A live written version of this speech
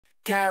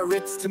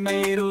Carrots,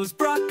 tomatoes,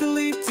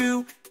 broccoli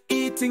too.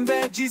 Eating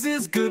veggies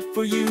is good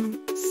for you.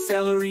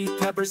 Celery,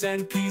 peppers,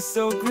 and peas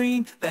so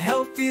green, the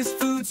healthiest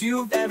foods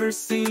you've ever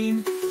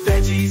seen.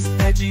 Veggies,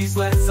 veggies,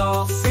 let's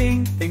all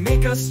sing. They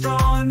make us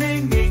strong,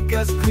 they make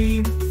us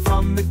clean.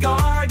 From the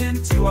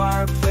garden to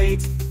our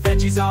plate,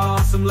 veggies are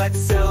awesome, let's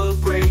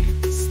celebrate.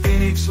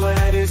 Spinach,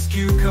 lettuce,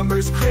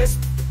 cucumbers, crisp.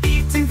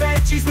 Eating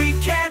veggies we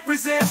can't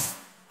resist.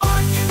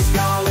 Onions,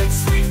 garlic,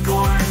 sweet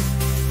corn.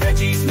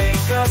 Veggies make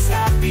us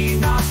happy,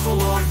 not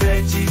forlorn.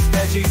 Veggies,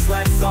 veggies,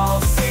 let's all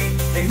sing.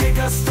 They make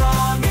us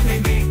strong and they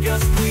make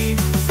us clean.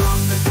 From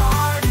the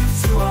garden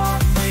to our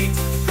plate,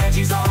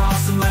 veggies are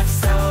awesome, let's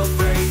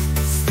celebrate.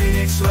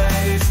 Spinach,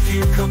 lettuce,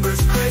 cucumbers,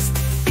 crisp.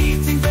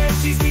 Eating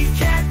veggies we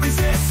can't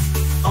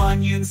resist.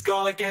 Onions,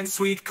 garlic, and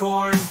sweet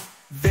corn.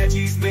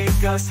 Veggies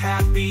make us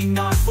happy,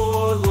 not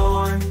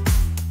forlorn.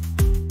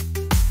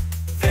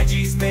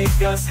 Veggies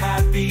make us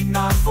happy,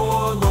 not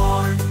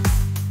forlorn.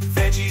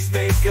 Veggies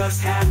make us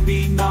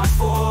happy, not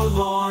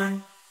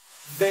forlorn.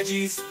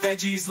 Veggies,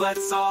 veggies,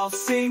 let's all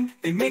sing.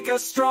 They make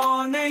us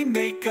strong, they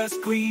make us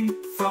clean.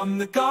 From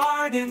the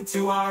garden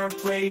to our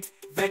plate,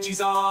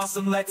 veggies are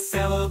awesome, let's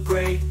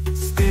celebrate.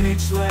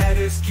 Spinach,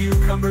 lettuce,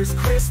 cucumbers,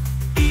 crisp.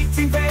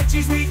 Eating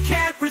veggies we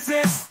can't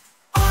resist.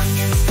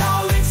 Onions,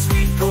 garlic,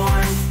 sweet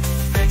corn.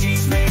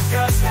 Veggies make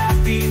us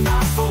happy,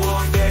 not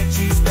forlorn.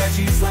 Veggies,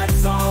 veggies,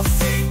 let's all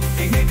sing.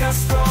 They make us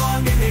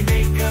strong and they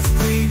make us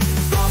clean.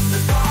 From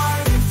the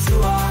garden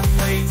to our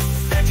plate,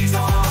 veggies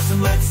are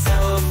awesome, let's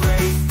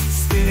celebrate.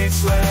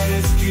 Spinach,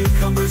 lettuce,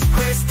 cucumbers,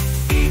 crisp.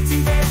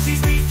 Eating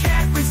veggies we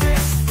can't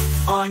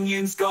resist.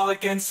 Onions,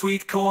 garlic, and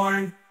sweet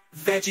corn.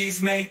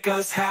 Veggies make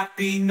us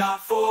happy, not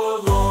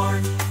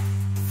forlorn.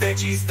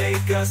 Veggies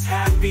make us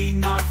happy,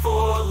 not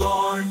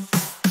forlorn.